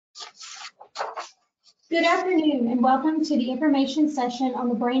Good afternoon and welcome to the information session on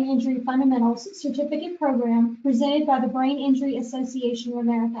the Brain Injury Fundamentals Certificate Program presented by the Brain Injury Association of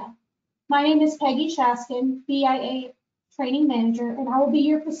America. My name is Peggy Shaskin, BIA Training Manager, and I will be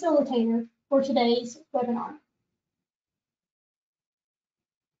your facilitator for today's webinar.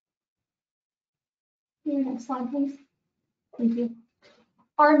 Next slide, please. Thank you.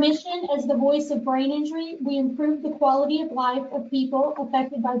 Our mission as the voice of brain injury, we improve the quality of life of people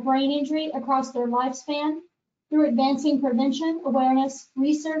affected by brain injury across their lifespan through advancing prevention, awareness,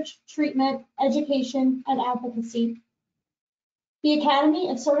 research, treatment, education, and advocacy. The Academy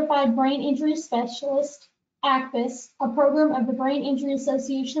of Certified Brain Injury Specialists, ACBIS, a program of the Brain Injury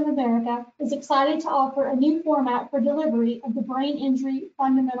Association of America, is excited to offer a new format for delivery of the Brain Injury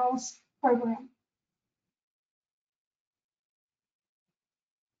Fundamentals program.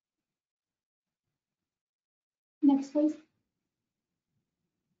 Next, please.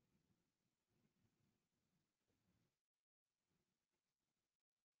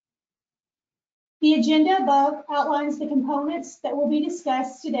 The agenda above outlines the components that will be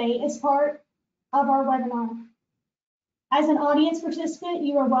discussed today as part of our webinar. As an audience participant,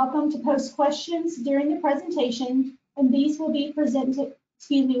 you are welcome to post questions during the presentation, and these will be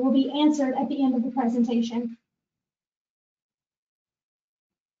answered at the end of the presentation.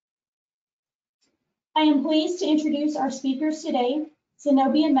 I am pleased to introduce our speakers today,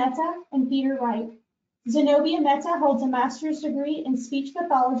 Zenobia Mehta and Peter Wright. Zenobia Mehta holds a master's degree in speech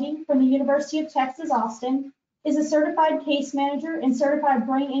pathology from the University of Texas, Austin, is a certified case manager and certified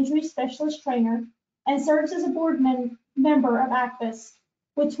brain injury specialist trainer, and serves as a board member of ACBIS.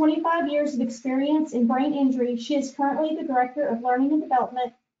 With 25 years of experience in brain injury, she is currently the Director of Learning and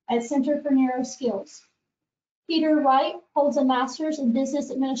Development at Center for Neuroskills. Peter Wright holds a master's in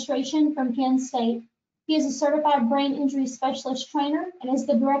business administration from Penn State. He is a certified brain injury specialist trainer and is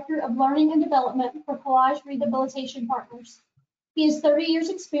the Director of Learning and Development for Collage Rehabilitation Partners. He has 30 years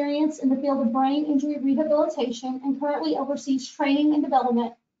experience in the field of brain injury rehabilitation and currently oversees training and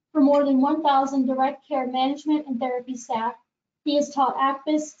development for more than 1,000 direct care management and therapy staff. He has taught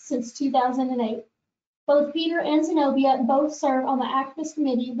ACBIS since 2008. Both Peter and Zenobia both serve on the ACBIS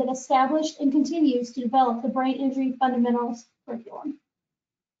committee that established and continues to develop the Brain Injury Fundamentals curriculum.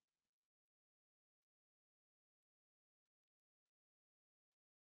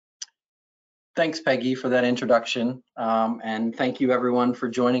 Thanks, Peggy, for that introduction, and thank you everyone for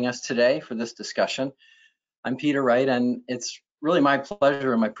joining us today for this discussion. I'm Peter Wright, and it's really my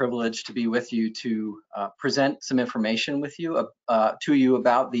pleasure and my privilege to be with you to present some information with you to you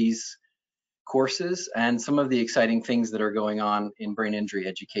about these courses and some of the exciting things that are going on in brain injury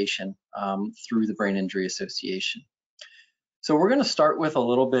education through the Brain Injury Association. So we're going to start with a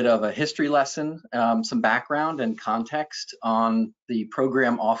little bit of a history lesson, some background and context on the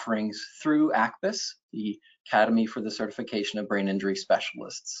program offerings through ACBIS, the Academy for the Certification of Brain Injury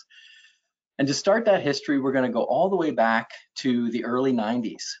Specialists. And to start that history, we're going to go all the way back to the early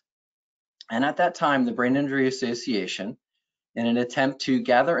 90s. And at that time, the Brain Injury Association, in an attempt to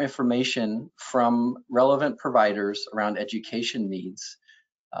gather information from relevant providers around education needs,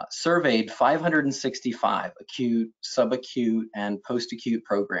 surveyed 565 acute, subacute, and post-acute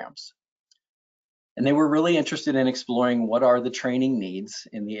programs. And they were really interested in exploring what are the training needs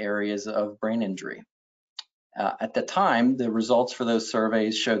in the areas of brain injury. At the time, the results for those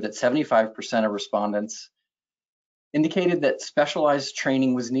surveys showed that 75% of respondents indicated that specialized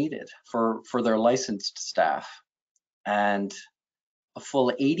training was needed for their licensed staff, and a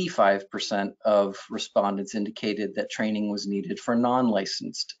full 85% of respondents indicated that training was needed for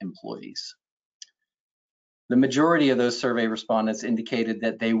non-licensed employees. The majority of those survey respondents indicated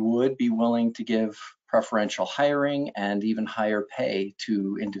that they would be willing to give preferential hiring and even higher pay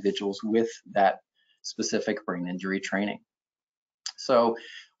to individuals with that specific brain injury training. So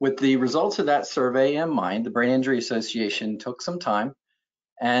with the results of that survey in mind, the Brain Injury Association took some time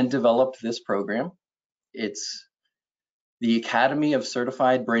and developed this program. It's the Academy of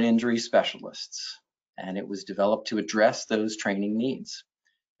Certified Brain Injury Specialists, and it was developed to address those training needs.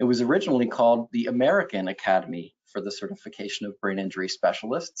 It was originally called the American Academy for the Certification of Brain Injury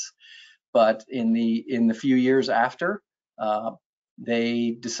Specialists, but in the few years after,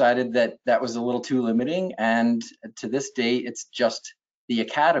 they decided that that was a little too limiting, and to this day, it's just the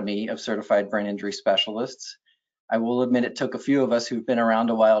Academy of Certified Brain Injury Specialists. I will admit it took a few of us who've been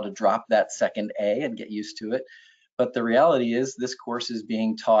around a while to drop that second A and get used to it. But the reality is this course is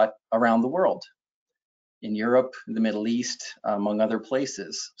being taught around the world, in Europe, the Middle East, among other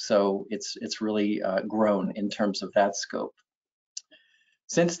places. So it's really grown in terms of that scope.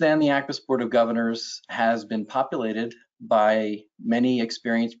 Since then, the ACBIS Board of Governors has been populated by many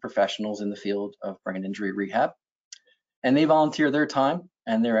experienced professionals in the field of brain injury rehab, and they volunteer their time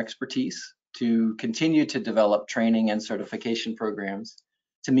and their expertise to continue to develop training and certification programs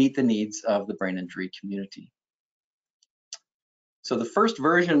to meet the needs of the brain injury community. So the first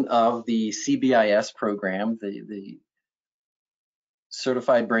version of the CBIS program, the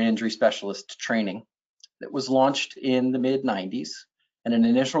Certified Brain Injury Specialist Training, that was launched in the mid-90s, and an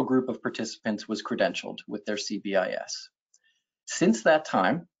initial group of participants was credentialed with their CBIS. Since that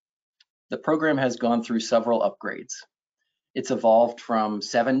time, the program has gone through several upgrades. It's evolved from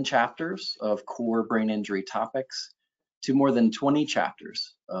 7 chapters of core brain injury topics to more than 20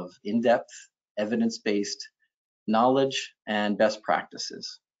 chapters of in-depth, evidence-based knowledge and best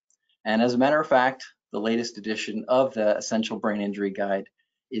practices. And as a matter of fact, the latest edition of the Essential Brain Injury Guide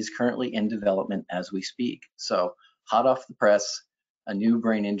is currently in development as we speak. So hot off the press, a new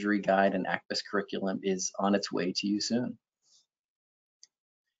brain injury guide and ACBIS curriculum is on its way to you soon.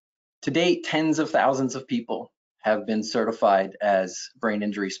 To date, tens of thousands of people have been certified as brain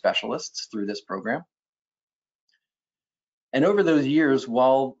injury specialists through this program. And over those years,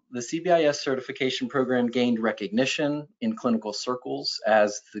 while the CBIS certification program gained recognition in clinical circles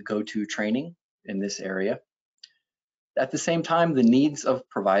as the go-to training in this area, at the same time, the needs of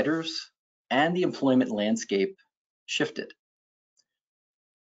providers and the employment landscape shifted.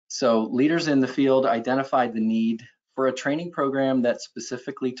 So leaders in the field identified the need for a training program that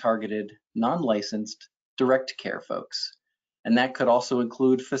specifically targeted non-licensed direct care folks. And that could also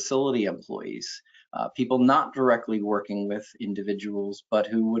include facility employees, people not directly working with individuals, but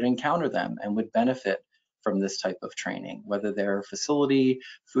who would encounter them and would benefit from this type of training, whether they're facility,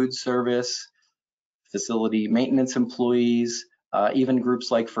 food service, facility maintenance employees, even groups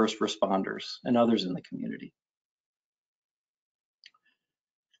like first responders and others in the community.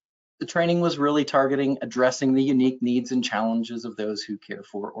 The training was really targeting addressing the unique needs and challenges of those who care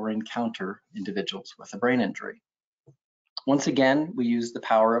for or encounter individuals with a brain injury. Once again, we used the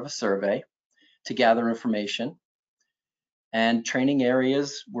power of a survey to gather information, and training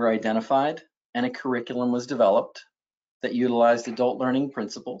areas were identified and a curriculum was developed that utilized adult learning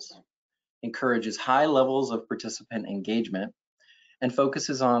principles, encourages high levels of participant engagement, and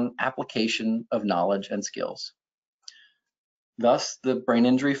focuses on application of knowledge and skills. Thus, the Brain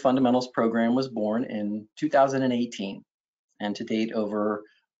Injury Fundamentals program was born in 2018, and to date,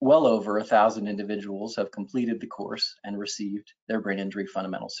 well over 1,000 individuals have completed the course and received their Brain Injury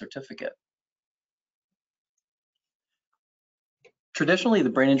Fundamentals certificate. Traditionally, the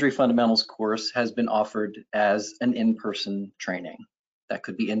Brain Injury Fundamentals course has been offered as an in-person training. That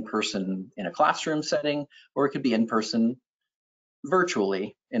could be in-person in a classroom setting, or it could be in-person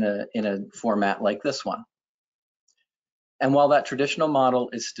virtually in a format like this one. And while that traditional model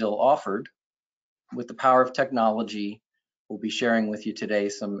is still offered, with the power of technology, we'll be sharing with you today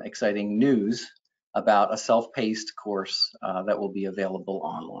some exciting news about a self-paced course that will be available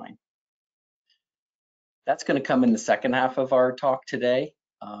online. That's going to come in the second half of our talk today.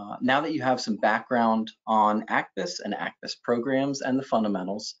 Now that you have some background on ACBIS and ACBIS programs and the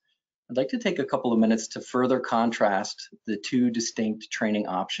fundamentals, I'd like to take a couple of minutes to further contrast the two distinct training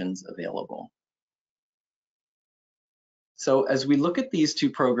options available. So as we look at these two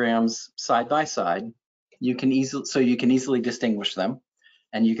programs side by side, you can easily distinguish them,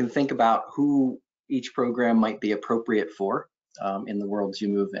 and you can think about who each program might be appropriate for in the worlds you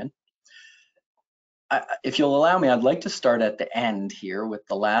move in. If you'll allow me, I'd like to start at the end here with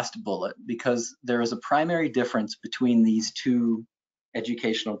the last bullet, because there is a primary difference between these two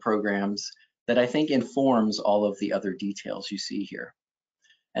educational programs that I think informs all of the other details you see here.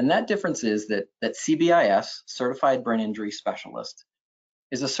 And that difference is that CBIS, Certified Brain Injury Specialist,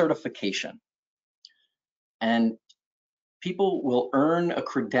 is a certification. And people will earn a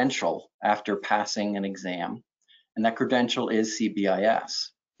credential after passing an exam, and that credential is CBIS.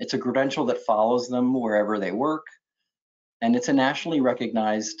 It's a credential that follows them wherever they work, and it's a nationally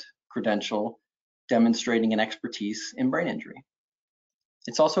recognized credential demonstrating an expertise in brain injury.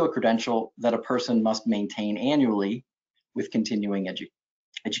 It's also a credential that a person must maintain annually with continuing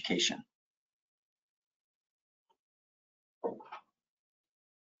education.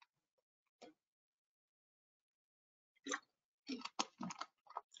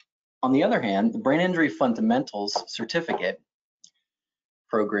 On the other hand, the Brain Injury Fundamentals Certificate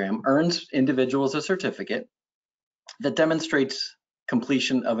program earns individuals a certificate that demonstrates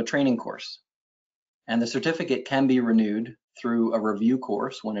completion of a training course. And the certificate can be renewed through a review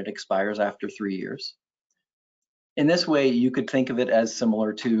course when it expires after 3 years. In this way, you could think of it as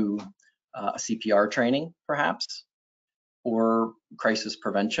similar to a CPR training, perhaps, or crisis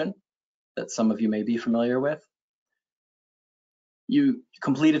prevention that some of you may be familiar with. You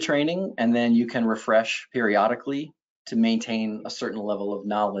complete a training and then you can refresh periodically to maintain a certain level of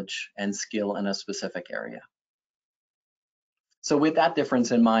knowledge and skill in a specific area. So with that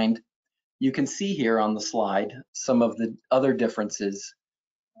difference in mind, you can see here on the slide some of the other differences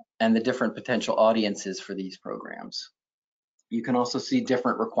and the different potential audiences for these programs. You can also see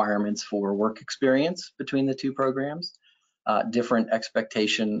different requirements for work experience between the two programs, different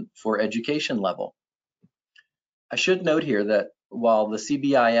expectation for education level. I should note here that while the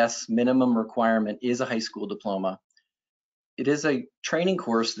CBIS minimum requirement is a high school diploma, it is a training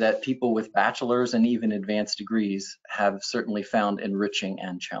course that people with bachelor's and even advanced degrees have certainly found enriching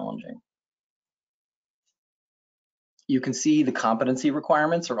and challenging. You can see the competency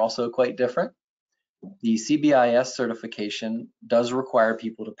requirements are also quite different. The CBIS certification does require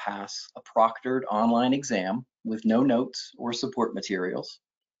people to pass a proctored online exam with no notes or support materials,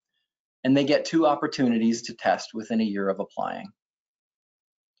 and they get 2 opportunities to test within a year of applying.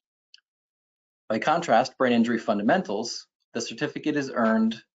 By contrast, Brain Injury Fundamentals, the certificate is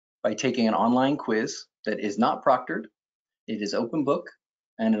earned by taking an online quiz that is not proctored, it is open book,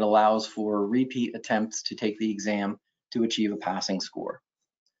 and it allows for repeat attempts to take the exam to achieve a passing score.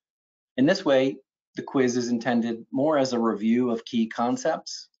 In this way, the quiz is intended more as a review of key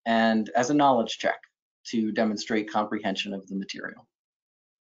concepts and as a knowledge check to demonstrate comprehension of the material.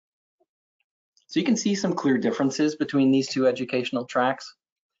 So you can see some clear differences between these 2 educational tracks,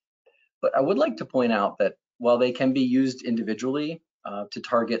 but I would like to point out that while they can be used individually to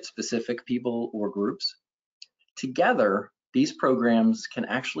target specific people or groups, together these programs can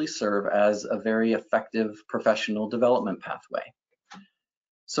actually serve as a very effective professional development pathway.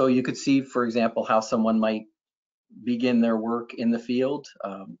 So you could see, for example, how someone might begin their work in the field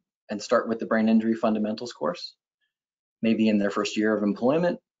and start with the Brain Injury Fundamentals course, maybe in their first year of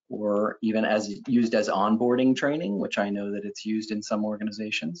employment, or even as used as onboarding training, which I know that it's used in some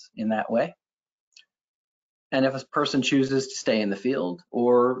organizations in that way. And if a person chooses to stay in the field,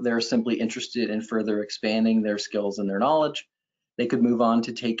 or they're simply interested in further expanding their skills and their knowledge, they could move on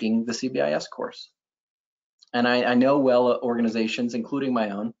to taking the CBIS course. And I know well organizations, including my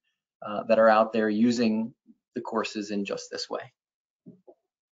own, that are out there using the courses in just this way.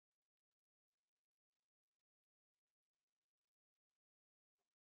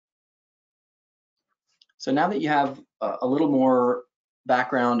 So now that you have a little more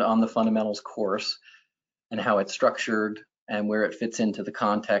background on the fundamentals course and how it's structured and where it fits into the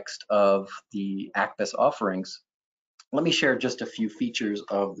context of the ACBIS offerings, let me share just a few features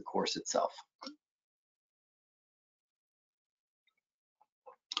of the course itself.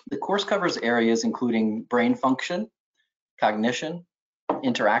 The course covers areas including brain function, cognition,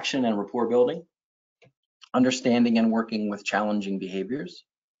 interaction and rapport building, understanding and working with challenging behaviors,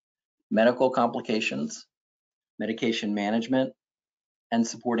 medical complications, medication management, and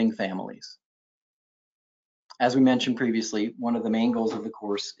supporting families. As we mentioned previously, one of the main goals of the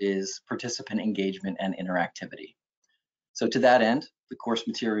course is participant engagement and interactivity. So to that end, the course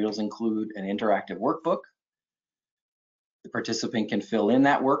materials include an interactive workbook. The participant can fill in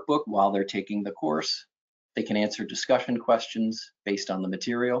that workbook while they're taking the course. They can answer discussion questions based on the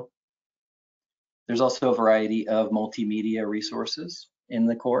material. There's also a variety of multimedia resources in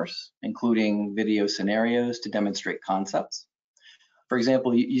the course, including video scenarios to demonstrate concepts. For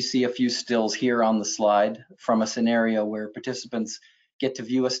example, you see a few stills here on the slide from a scenario where participants get to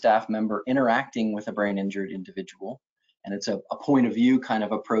view a staff member interacting with a brain injured individual, and it's a point of view kind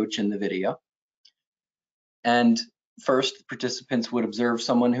of approach in the video. And first, participants would observe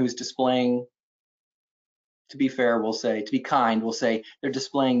someone who's displaying, to be fair, we'll say, to be kind, we'll say they're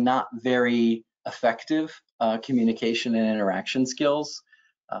displaying not very effective communication and interaction skills,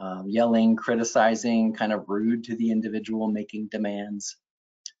 yelling, criticizing, kind of rude to the individual, making demands.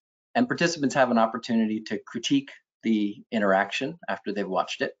 And participants have an opportunity to critique the interaction after they've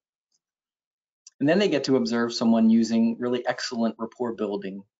watched it. And then they get to observe someone using really excellent rapport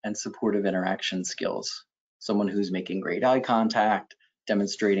building and supportive interaction skills. Someone who's making great eye contact,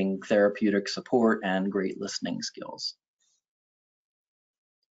 demonstrating therapeutic support and great listening skills.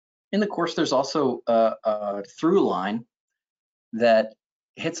 In the course, there's also a through line that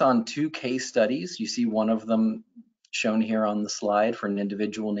hits on 2 case studies. You see one of them shown here on the slide for an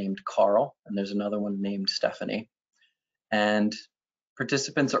individual named Carl, and there's another one named Stephanie. And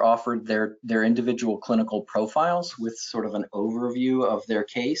participants are offered their individual clinical profiles with sort of an overview of their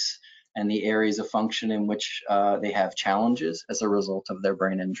case and the areas of function in which they have challenges as a result of their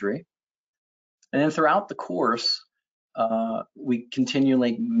brain injury. And then throughout the course, we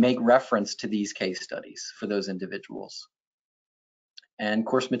continually make reference to these case studies for those individuals. And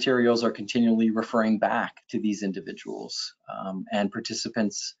course materials are continually referring back to these individuals, and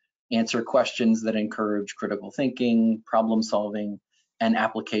participants answer questions that encourage critical thinking, problem solving, and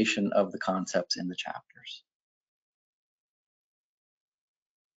application of the concepts in the chapters.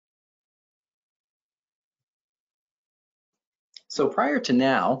 So prior to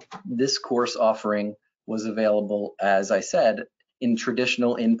now, this course offering was available, as I said, in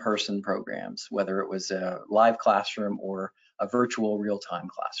traditional in-person programs, whether it was a live classroom or a virtual real-time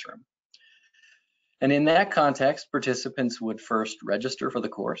classroom. And in that context, participants would first register for the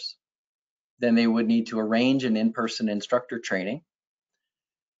course. Then they would need to arrange an in-person instructor training.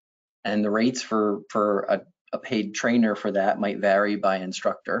 And the rates for a paid trainer for that might vary by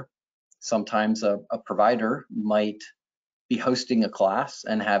instructor. Sometimes a provider might be hosting a class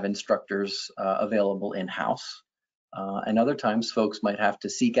and have instructors available in-house. And other times folks might have to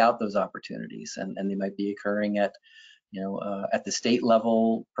seek out those opportunities, and they might be occurring at at the state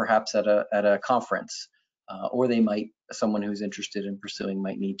level, perhaps at a conference, or someone who's interested in pursuing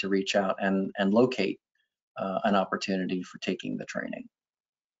might need to reach out and locate an opportunity for taking the training.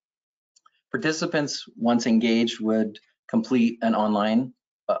 Participants, once engaged, would complete an online,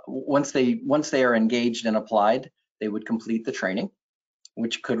 once they are engaged and applied, they would complete the training,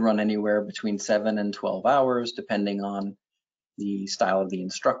 which could run anywhere between 7 and 12 hours, depending on the style of the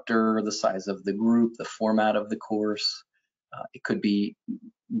instructor, the size of the group, the format of the course. It could be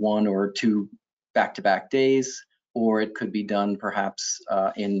 1 or 2 back-to-back days, or it could be done perhaps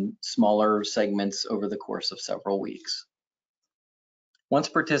in smaller segments over the course of several weeks. Once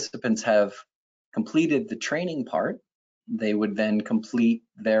participants have completed the training part, they would then complete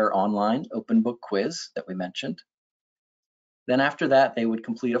their online open book quiz that we mentioned. Then after that, they would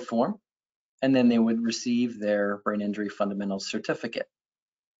complete a form, and then they would receive their brain injury fundamentals certificate.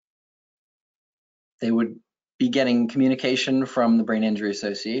 They would be getting communication from the Brain Injury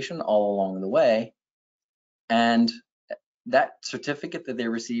Association all along the way, and that certificate that they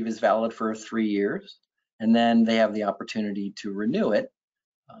receive is valid for 3 years, and then they have the opportunity to renew it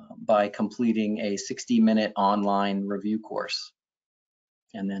by completing a 60-minute online review course,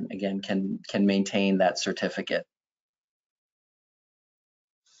 and then again can maintain that certificate.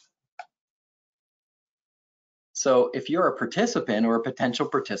 So if you're a participant or a potential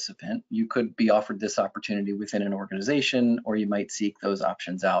participant, you could be offered this opportunity within an organization, or you might seek those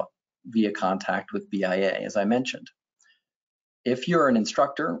options out via contact with BIA, as I mentioned. If you're an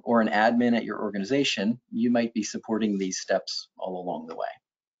instructor or an admin at your organization, you might be supporting these steps all along the way.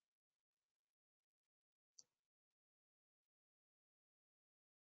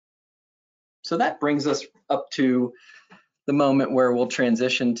 So that brings us up to the moment where we'll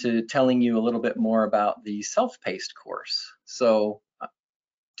transition to telling you a little bit more about the self-paced course. So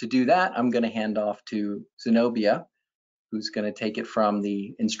to do that, I'm going to hand off to Zenobia, who's going to take it from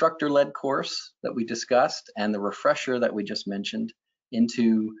the instructor-led course that we discussed and the refresher that we just mentioned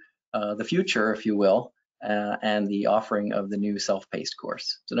into the future, if you will, and the offering of the new self-paced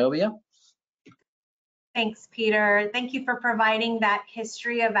course. Zenobia? Thanks, Peter. Thank you for providing that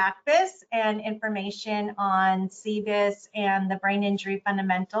history of ACBIS and information on ACBIS and the Brain Injury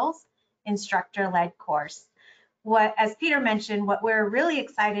Fundamentals instructor-led course. As Peter mentioned, what we're really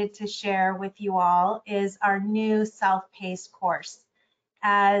excited to share with you all is our new self-paced course.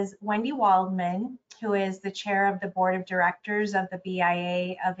 As Wendy Waldman, who is the chair of the board of directors of the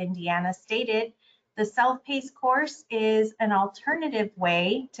BIA of Indiana, stated, the self-paced course is an alternative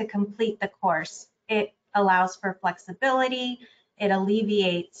way to complete the course. It allows for flexibility, it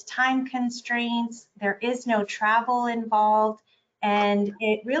alleviates time constraints, there is no travel involved, and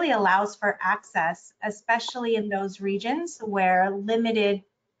it really allows for access, especially in those regions where limited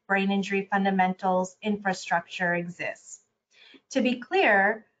brain injury fundamentals infrastructure exists. To be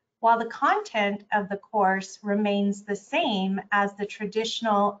clear, while the content of the course remains the same as the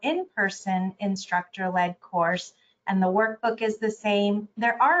traditional in-person instructor-led course, and the workbook is the same,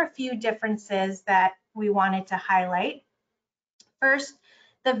 there are a few differences that we wanted to highlight. First,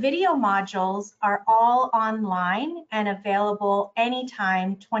 the video modules are all online and available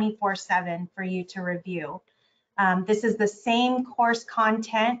anytime 24/7 for you to review. This is the same course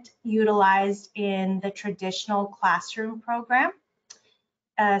content utilized in the traditional classroom program.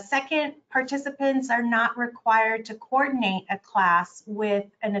 Second, participants are not required to coordinate a class with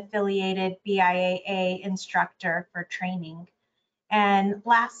an affiliated BIAA instructor for training. And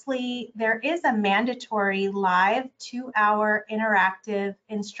lastly, there is a mandatory live 2-hour interactive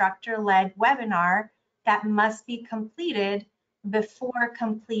instructor-led webinar that must be completed before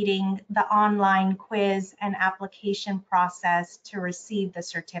completing the online quiz and application process to receive the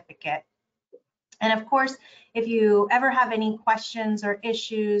certificate. And of course, if you ever have any questions or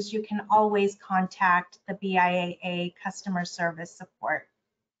issues, you can always contact the BIAA customer service support.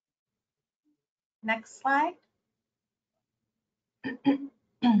 Next slide.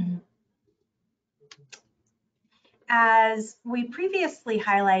 As we previously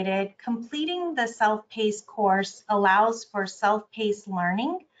highlighted, completing the self-paced course allows for self-paced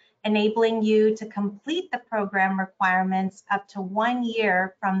learning, enabling you to complete the program requirements up to 1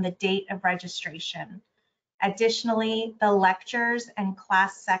 year from the date of registration. Additionally, the lectures and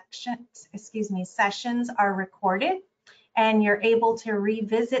class sessions are recorded, and you're able to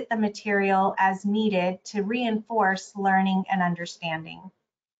revisit the material as needed to reinforce learning and understanding.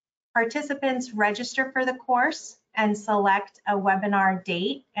 Participants register for the course and select a webinar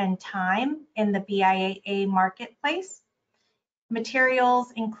date and time in the BIAA marketplace.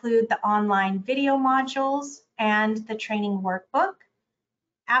 Materials include the online video modules and the training workbook.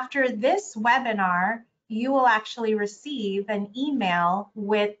 After this webinar, you will actually receive an email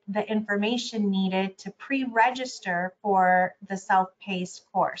with the information needed to pre-register for the self-paced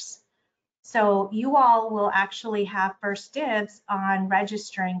course. So you all will actually have first dibs on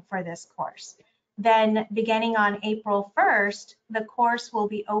registering for this course. Then beginning on April 1st, the course will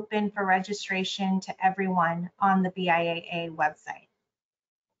be open for registration to everyone on the BIAA website.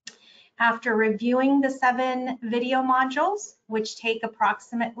 After reviewing the 7 video modules, which take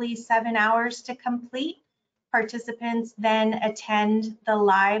approximately 7 hours to complete, participants then attend the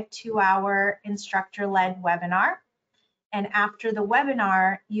live 2-hour instructor-led webinar. And after the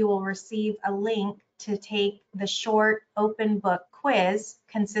webinar, you will receive a link to take the short open book quiz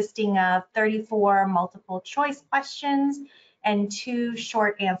consisting of 34 multiple choice questions and 2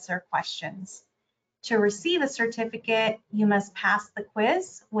 short answer questions. To receive a certificate, you must pass the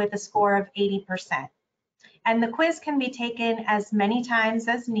quiz with a score of 80%. And the quiz can be taken as many times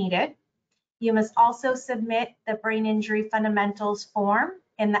as needed. You must also submit the Brain Injury Fundamentals form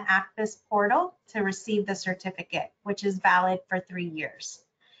in the ACBIS portal to receive the certificate, which is valid for 3 years.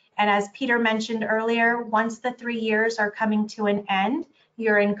 And as Peter mentioned earlier, once the 3 years are coming to an end,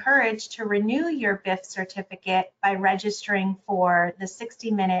 you're encouraged to renew your BIF certificate by registering for the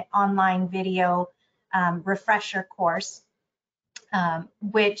 60-minute online video refresher course,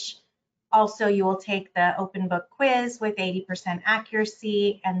 which also you will take the open book quiz with 80%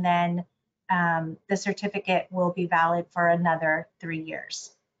 accuracy, and then the certificate will be valid for another 3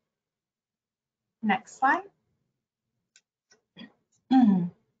 years. Next slide.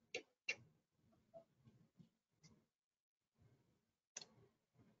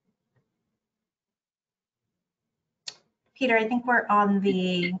 Peter, I think we're on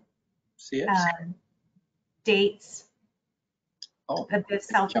the dates of the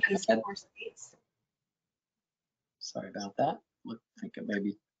self-paced course dates. Sorry about that. I think it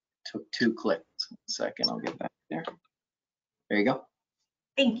maybe took 2 clicks. 1 second, I'll get back there. There you go.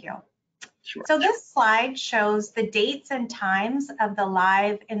 Thank you. Sure. So this slide shows the dates and times of the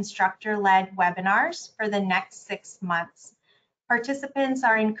live instructor-led webinars for the next 6 months. Participants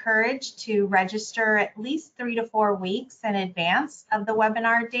are encouraged to register at least 3 to 4 weeks in advance of the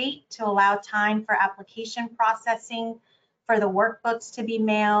webinar date to allow time for application processing, for the workbooks to be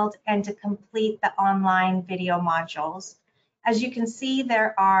mailed, and to complete the online video modules. As you can see,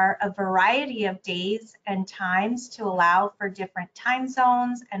 there are a variety of days and times to allow for different time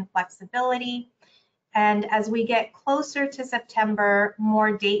zones and flexibility. And as we get closer to September,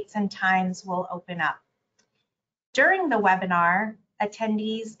 more dates and times will open up. During the webinar,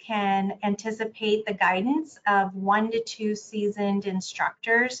 attendees can anticipate the guidance of 1 to 2 seasoned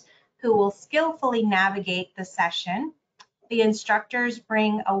instructors who will skillfully navigate the session. The instructors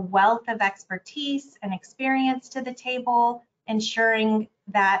bring a wealth of expertise and experience to the table, ensuring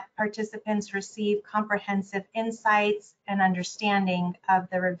that participants receive comprehensive insights and understanding of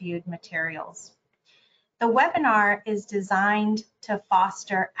the reviewed materials. The webinar is designed to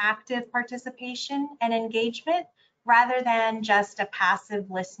foster active participation and engagement rather than just a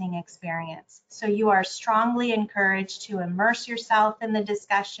passive listening experience. So you are strongly encouraged to immerse yourself in the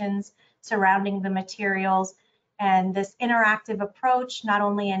discussions surrounding the materials, and this interactive approach not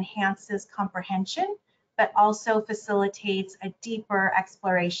only enhances comprehension, but also facilitates a deeper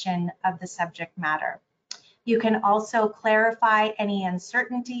exploration of the subject matter. You can also clarify any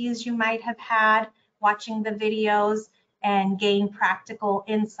uncertainties you might have had watching the videos and gain practical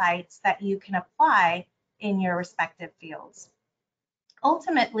insights that you can apply in your respective fields.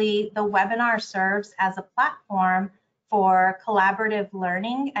 Ultimately, the webinar serves as a platform for collaborative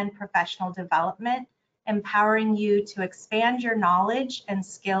learning and professional development, empowering you to expand your knowledge and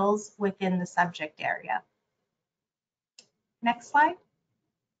skills within the subject area. Next slide.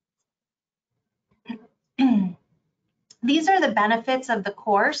 These are the benefits of the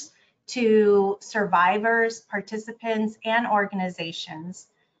course to survivors, participants, and organizations.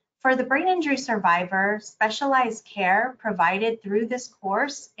 For the brain injury survivor, specialized care provided through this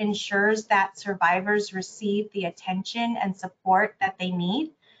course ensures that survivors receive the attention and support that they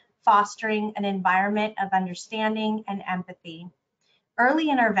need, fostering an environment of understanding and empathy. Early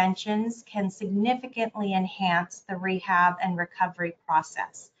interventions can significantly enhance the rehab and recovery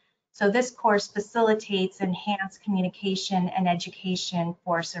process. So this course facilitates enhanced communication and education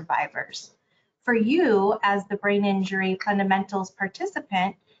for survivors. For you, as the brain injury fundamentals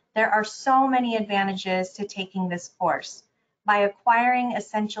participant, there are so many advantages to taking this course. By acquiring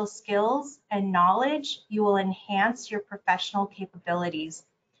essential skills and knowledge, you will enhance your professional capabilities.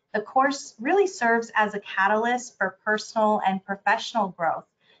 The course really serves as a catalyst for personal and professional growth,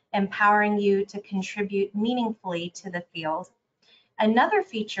 empowering you to contribute meaningfully to the field. Another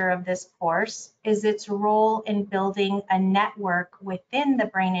feature of this course is its role in building a network within the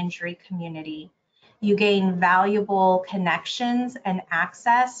brain injury community. You gain valuable connections and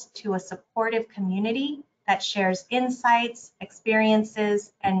access to a supportive community that shares insights,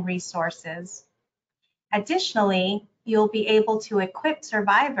 experiences, and resources. Additionally, you'll be able to equip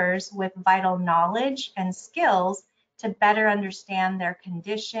survivors with vital knowledge and skills to better understand their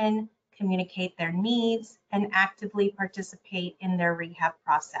condition, communicate their needs, and actively participate in their rehab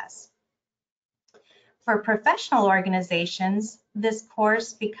process. For professional organizations, this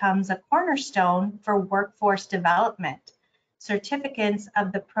course becomes a cornerstone for workforce development. Certificates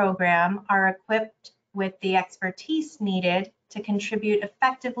of the program are equipped with the expertise needed to contribute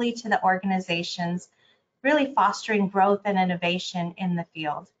effectively to the organizations, really fostering growth and innovation in the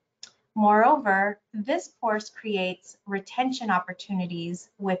field. Moreover, this course creates retention opportunities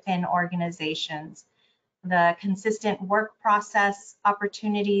within organizations. The consistent work process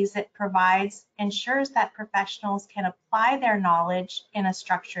opportunities it provides ensures that professionals can apply their knowledge in a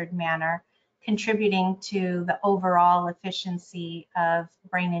structured manner, contributing to the overall efficiency of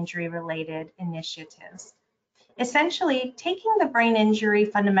brain injury related initiatives. Essentially, taking the brain injury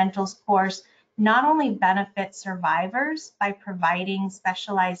fundamentals course not only benefits survivors by providing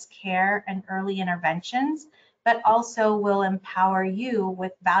specialized care and early interventions, but also will empower you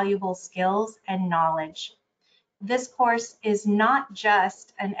with valuable skills and knowledge. This course is not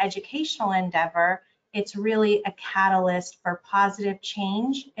just an educational endeavor, it's really a catalyst for positive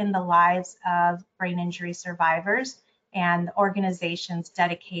change in the lives of brain injury survivors and organizations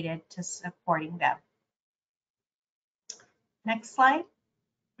dedicated to supporting them. Next slide.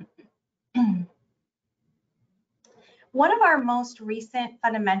 One of our most recent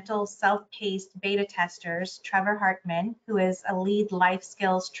fundamental self-paced beta testers, Trevor Hartman, who is a lead life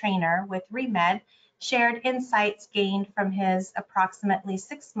skills trainer with ReMed, shared insights gained from his approximately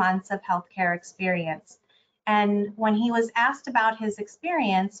 6 months of healthcare experience. And when he was asked about his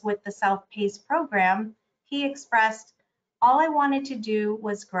experience with the self-paced program, he expressed, "All I wanted to do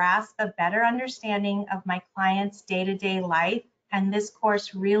was grasp a better understanding of my clients' day-to-day life, and this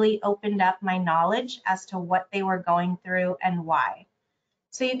course really opened up my knowledge as to what they were going through and why."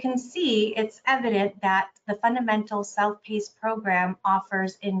 So you can see it's evident that the fundamental self-paced program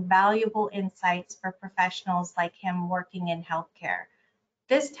offers invaluable insights for professionals like him working in healthcare.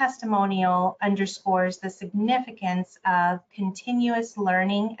 This testimonial underscores the significance of continuous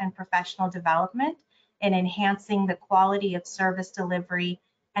learning and professional development in enhancing the quality of service delivery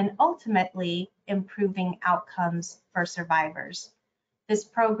and ultimately improving outcomes for survivors. This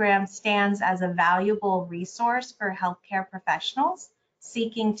program stands as a valuable resource for healthcare professionals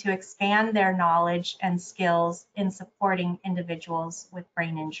seeking to expand their knowledge and skills in supporting individuals with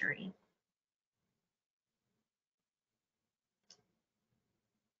brain injury.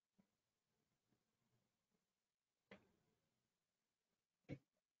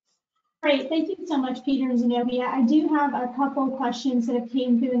 Great, thank you so much, Peter and Zenobia. I do have a couple questions that have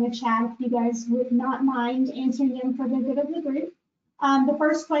came through in the chat, if you guys would not mind answering them for the good of the group. The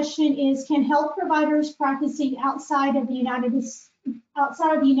first question is, can health providers practicing outside of the United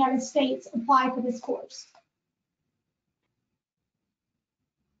States apply for this course?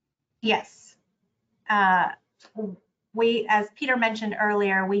 Yes. As Peter mentioned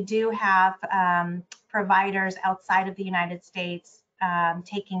earlier, we do have providers outside of the United States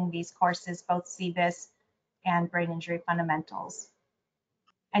taking these courses, both ACBIS and brain injury fundamentals.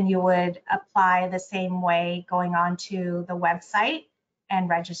 And you would apply the same way, going on to the website and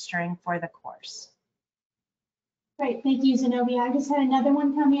registering for the course. Great, thank you, Zenobia. I just had another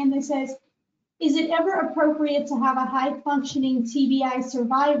one come in that says, is it ever appropriate to have a high-functioning TBI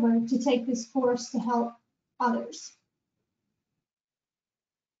survivor to take this course to help others?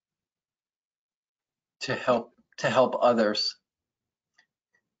 to help others.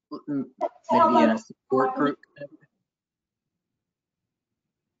 To Maybe in a help support group.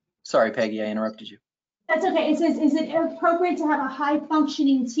 Sorry, Peggy, I interrupted you. That's okay. It says, is it appropriate to have a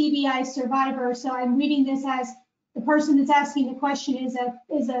high-functioning TBI survivor? So I'm reading this as the person that's asking the question is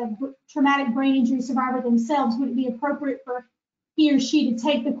a traumatic brain injury survivor themselves. Would it be appropriate for he or she to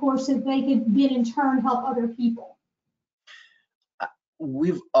take the course so they could then in turn help other people?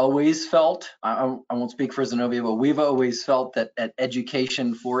 We've always felt, I won't speak for Zenobia, but we've always felt that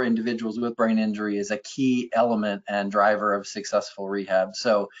education for individuals with brain injury is a key element and driver of successful rehab.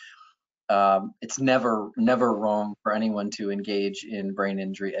 So it's never wrong for anyone to engage in brain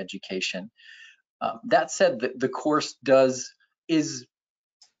injury education. That said, the course is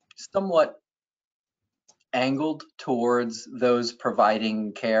somewhat angled towards those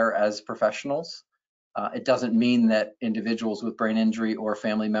providing care as professionals. It doesn't mean that individuals with brain injury or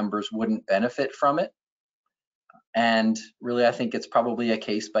family members wouldn't benefit from it. And really, I think it's probably a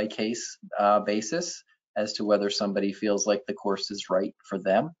case-by-case basis as to whether somebody feels like the course is right for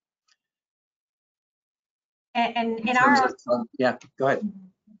them. And in our yeah, go ahead.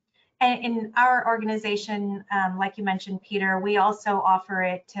 And in our organization, like you mentioned, Peter, we also offer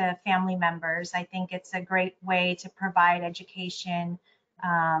it to family members. I think it's a great way to provide education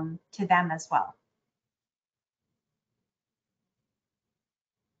to them as well.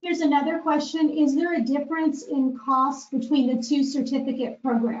 Here's another question. Is there a difference in cost between the two certificate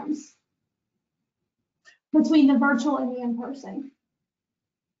programs? Between the virtual and the in-person?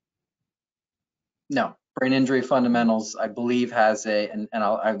 No. Brain Injury Fundamentals, I believe, has and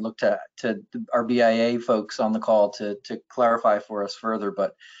I looked to our BIA folks on the call to clarify for us further,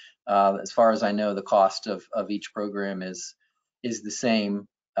 but as far as I know, the cost of each program is the same,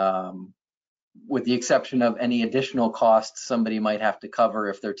 with the exception of any additional costs somebody might have to cover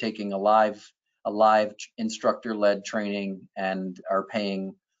if they're taking a live instructor-led training and are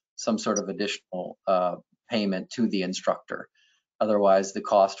paying some sort of additional payment to the instructor. Otherwise, the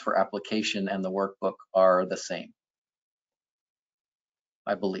cost for application and the workbook are the same,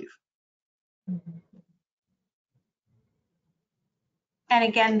 I believe. And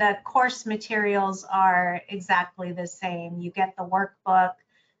again, the course materials are exactly the same. You get the workbook.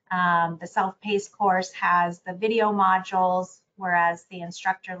 The self-paced course has the video modules, whereas the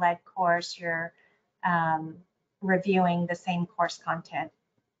instructor-led course, you're reviewing the same course content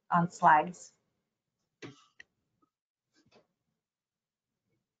on slides.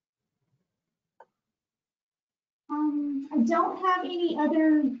 I don't have any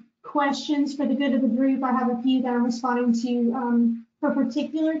other questions for the good of the group. I have a few that I'm responding to for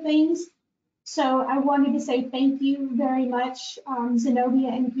particular things. So I wanted to say thank you very much, Zenobia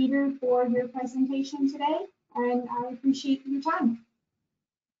and Peter, for your presentation today, and I appreciate your time.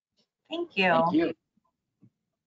 Thank you. Thank you.